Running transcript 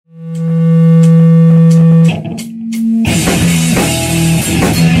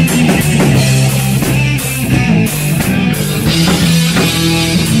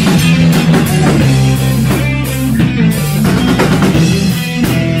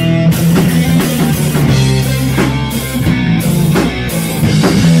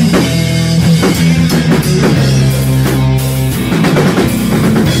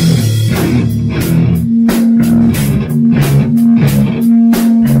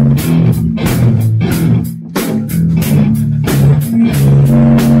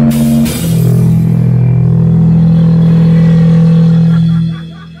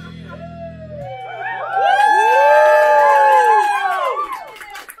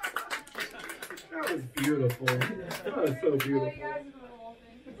was beautiful. That was so beautiful.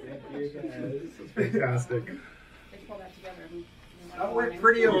 Thank you guys. This is fantastic. That went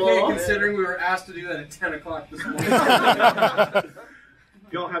pretty okay considering we were asked to do that at 10 o'clock this morning.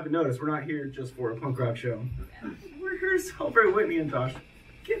 Y'all have to notice, we're not here just for a punk rock show. We're here to celebrate Whitney and Josh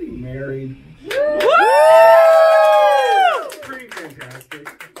getting married. Woo! Pretty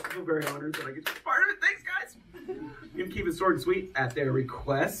fantastic. I feel very honored that I get to be part of it. Thanks, guys. I'm going to keep it short and sweet at their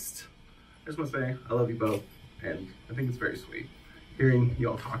request. I just want to say I love you both, and I think it's very sweet. Hearing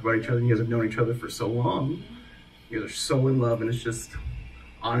y'all talk about each other, and you guys have known each other for so long. You guys are so in love, and it's just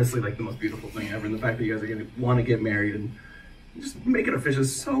honestly like the most beautiful thing ever. And the fact that you guys are going to want to get married and just make it official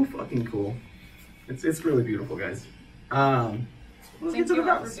is so fucking cool. It's really beautiful, guys. Let's get to the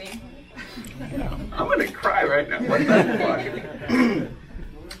vows. I'm gonna cry right now. What the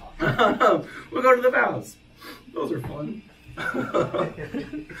fuck? We'll go to the vows. Those are fun.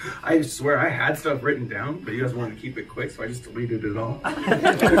 I swear I had stuff written down, but you guys wanted to keep it quick, so I just deleted it all. So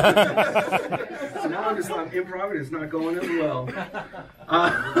now I'm improv, and it's not going as well.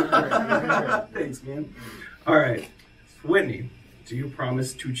 Thanks, man. All right, Whitney, do you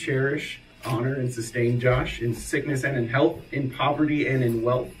promise to cherish, honor, and sustain Josh in sickness and in health, in poverty and in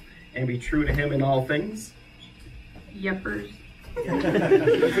wealth, and be true to him in all things? Yepers.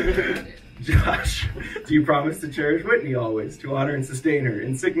 Josh, do you promise to cherish Whitney always, to honor and sustain her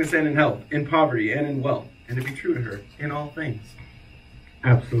in sickness and in health, in poverty and in wealth, and to be true to her in all things?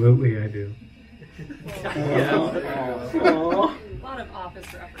 Absolutely, I do. Yeah. A lot of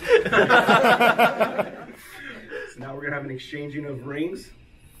office references. So now we're gonna have an exchanging of rings.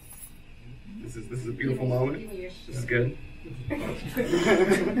 This is a beautiful moment. This is good.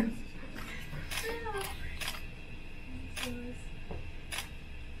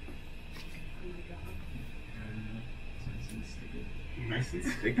 Nice and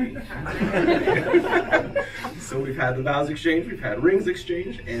sticky. So we've had the vows exchange, we've had rings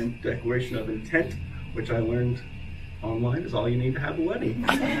exchange, and declaration of intent, which I learned online is all you need to have a wedding.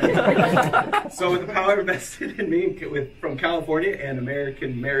 So with the power vested in me from California and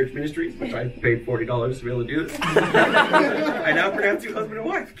American Marriage Ministries, which I paid $40 to be able to do this, I now pronounce you husband and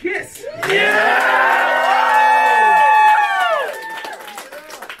wife. Kiss! Yeah!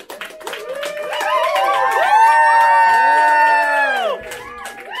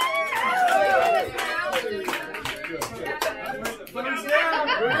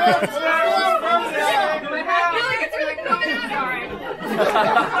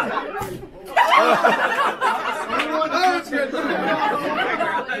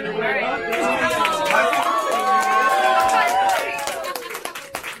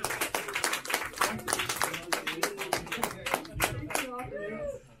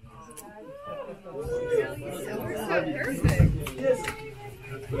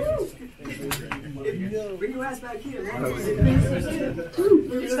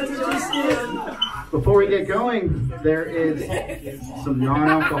 Before we get going, there is some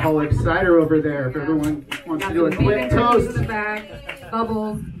non-alcoholic cider over there. If everyone wants to do a quick toast in the back,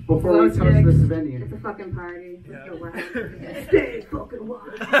 bubbles. before we toast this venue. It's a fucking party. Yeah. Let's go wild. Stay fucking wild.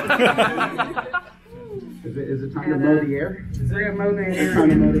 Is it time to mow the air? We're gonna mow the air. It's time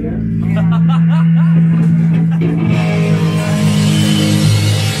to mow the air.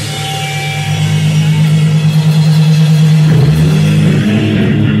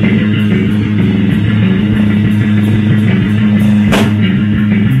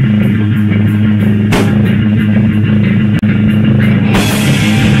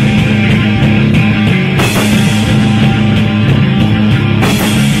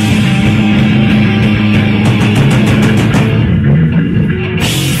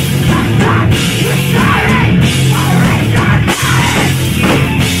 Sorry!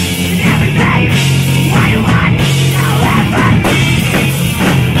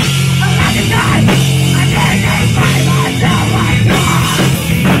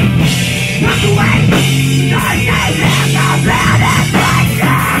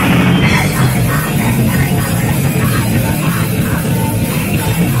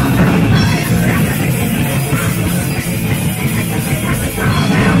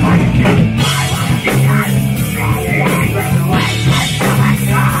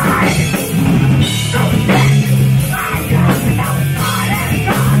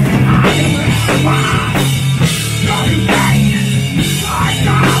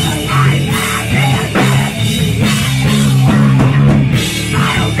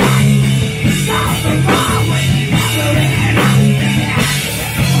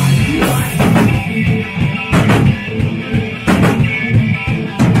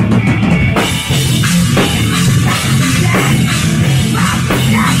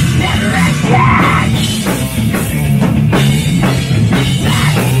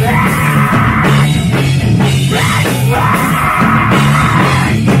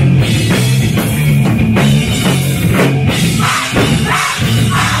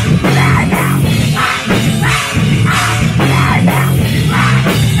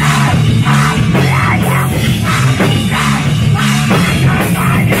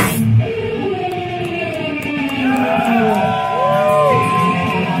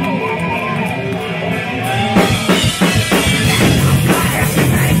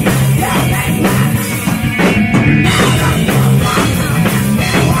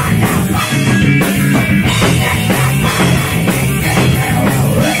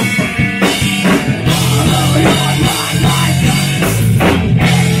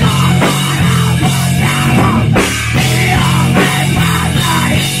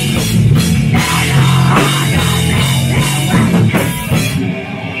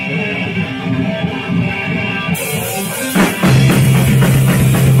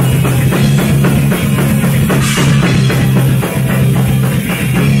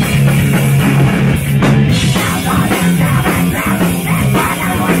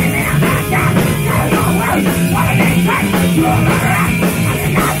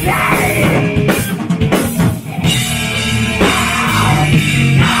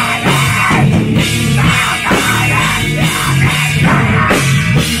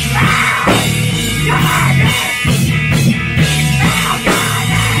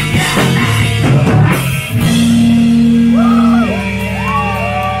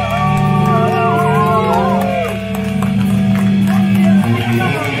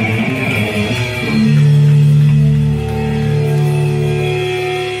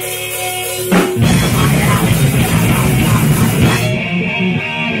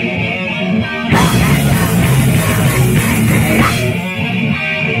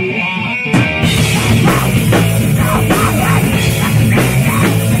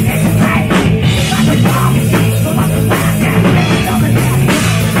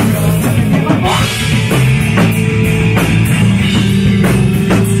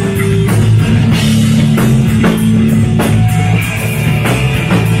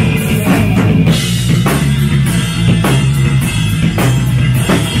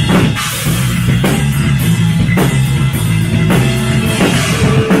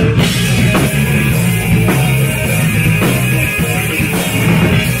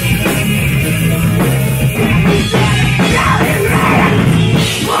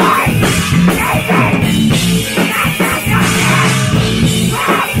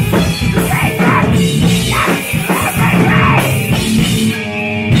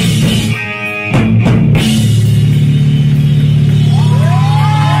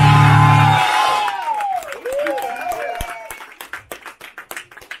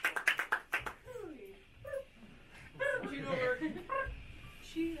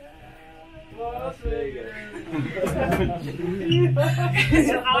 It's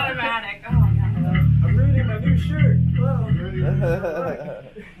automatic. Oh my god. I'm ruining my new shirt. Wow.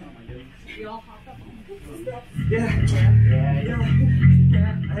 We all hopped up on Yeah.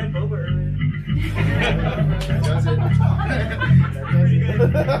 I had boba earlier. That does it. That's pretty good.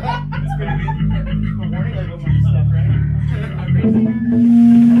 That's pretty good. Morning label stuff, right?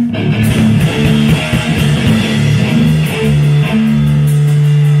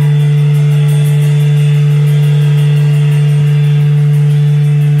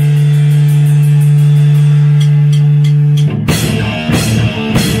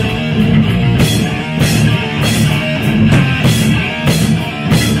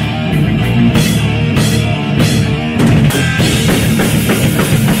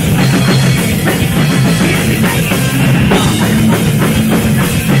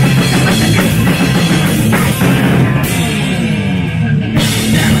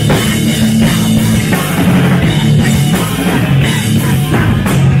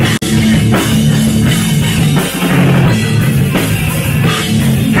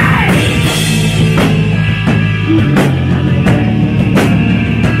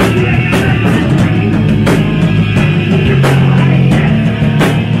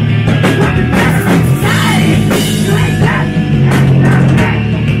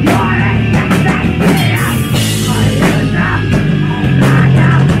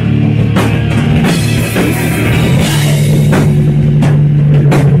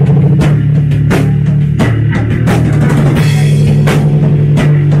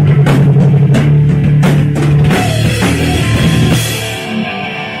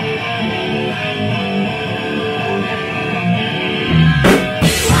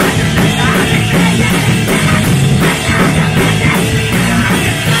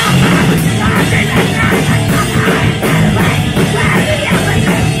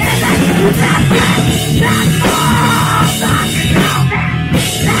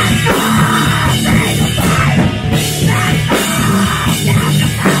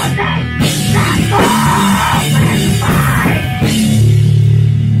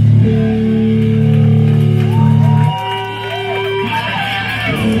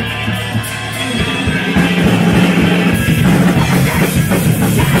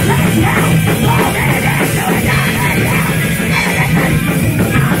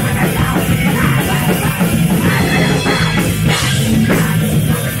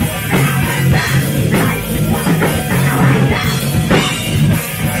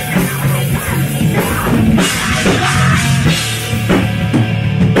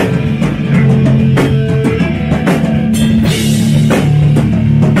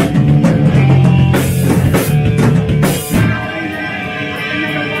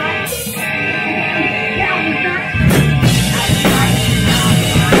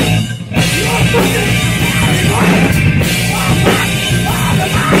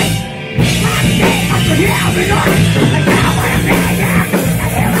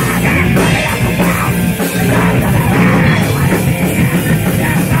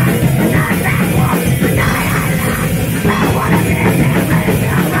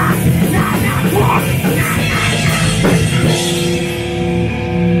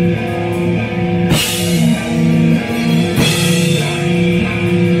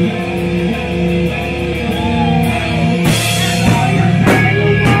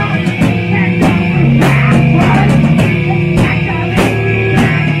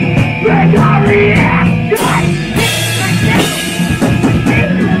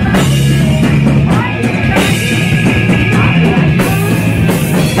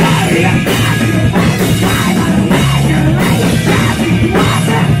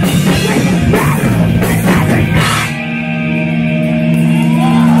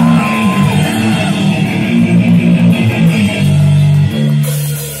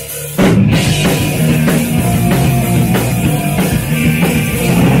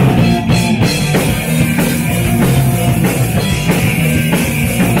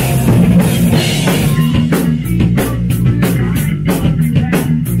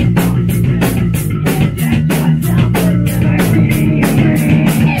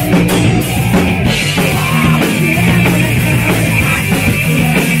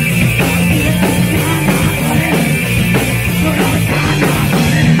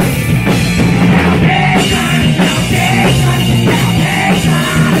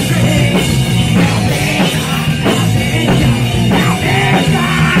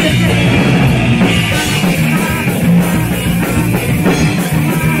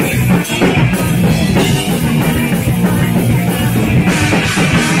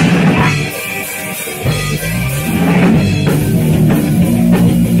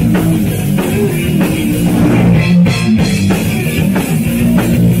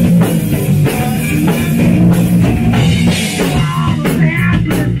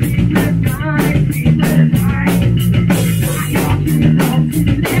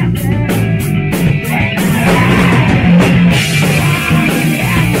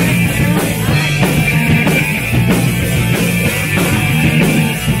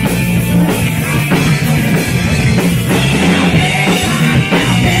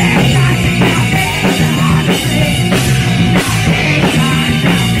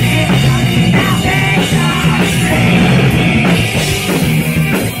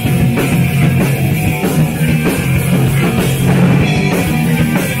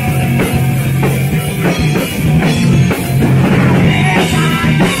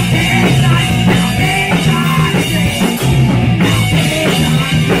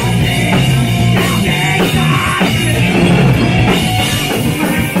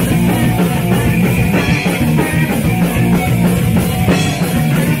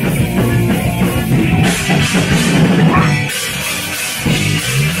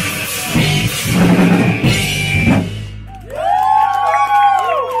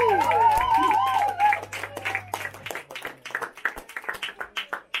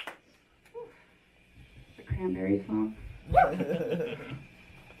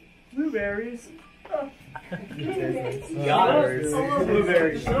 Blueberries. Yours.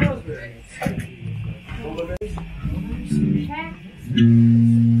 Blueberries. So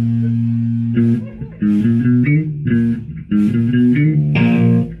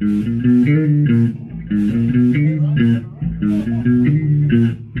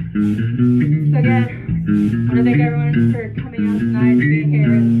again, I want to thank everyone for coming out tonight, being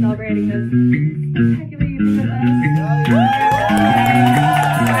here, and celebrating this spectacular evening with us.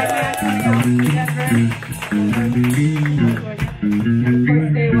 Of course,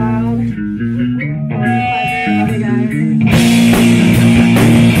 stay wild. Always a pleasure. Love you guys.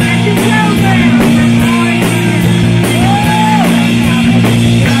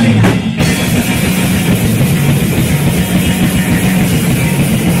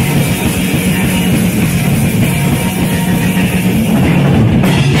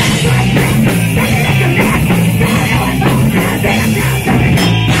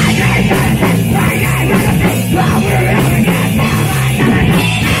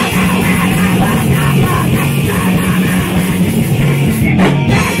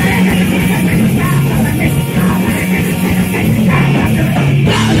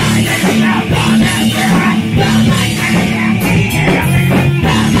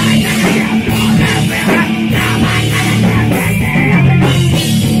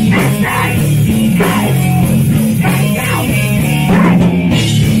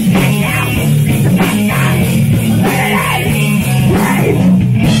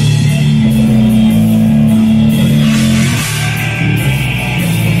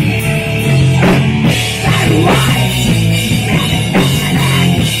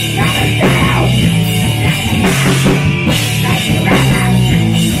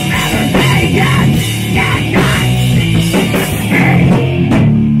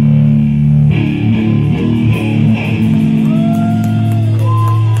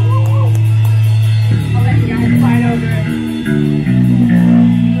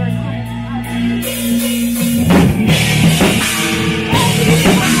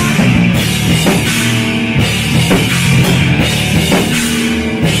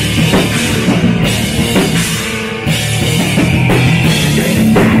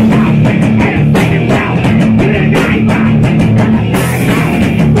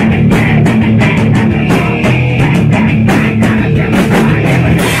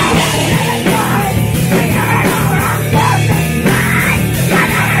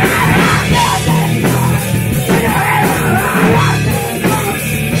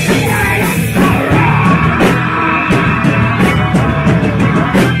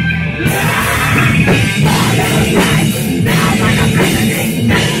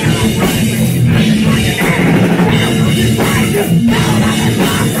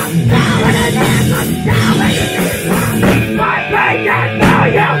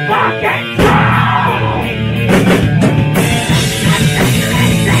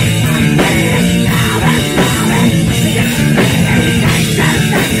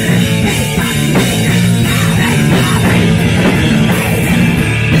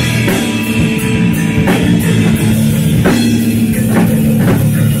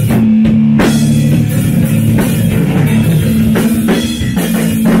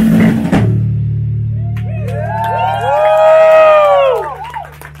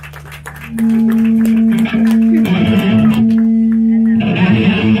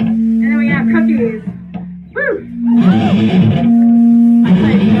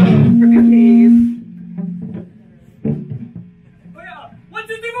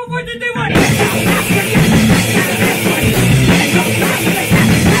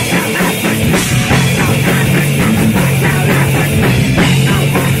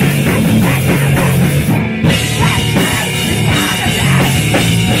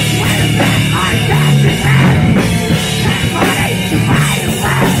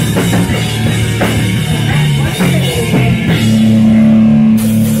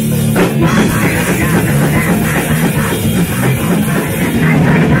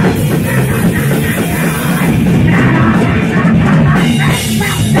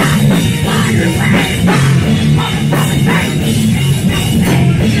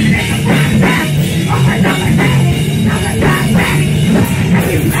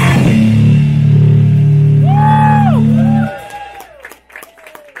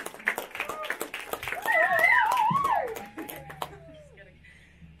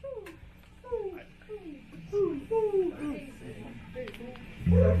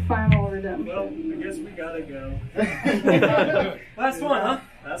 Final redemption. Well, I guess we gotta go. Last one, huh?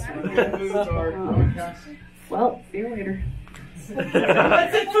 Last one. Well, see you later.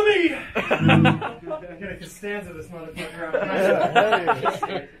 That's it for me! I'm gonna Costanza this motherfucker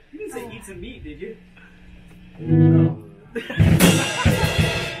out. You didn't say eat some meat, did you? No.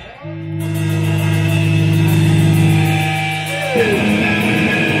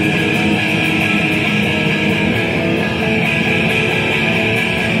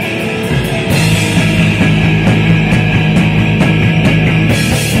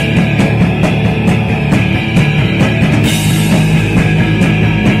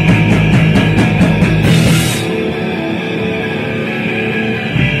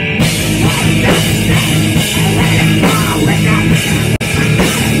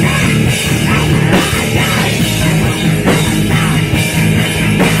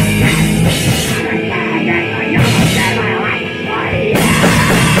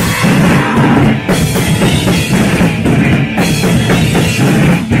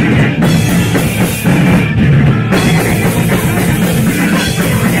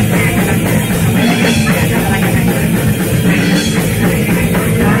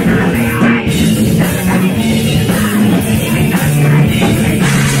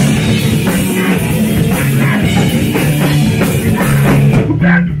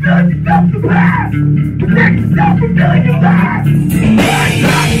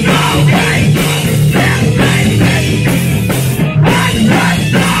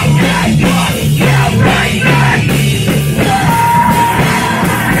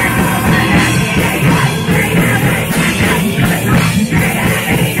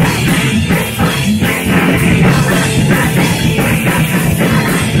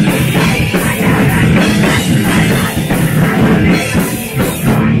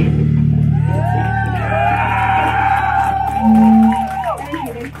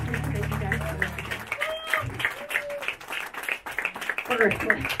 Alright,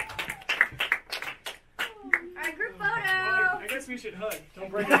 group photo. I guess we should hug. Don't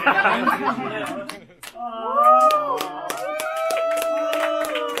break it.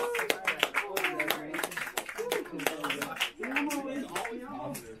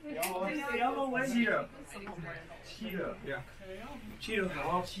 Yeah. Cheetah. Cheetah. Yeah.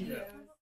 Cheetah. Cheetah.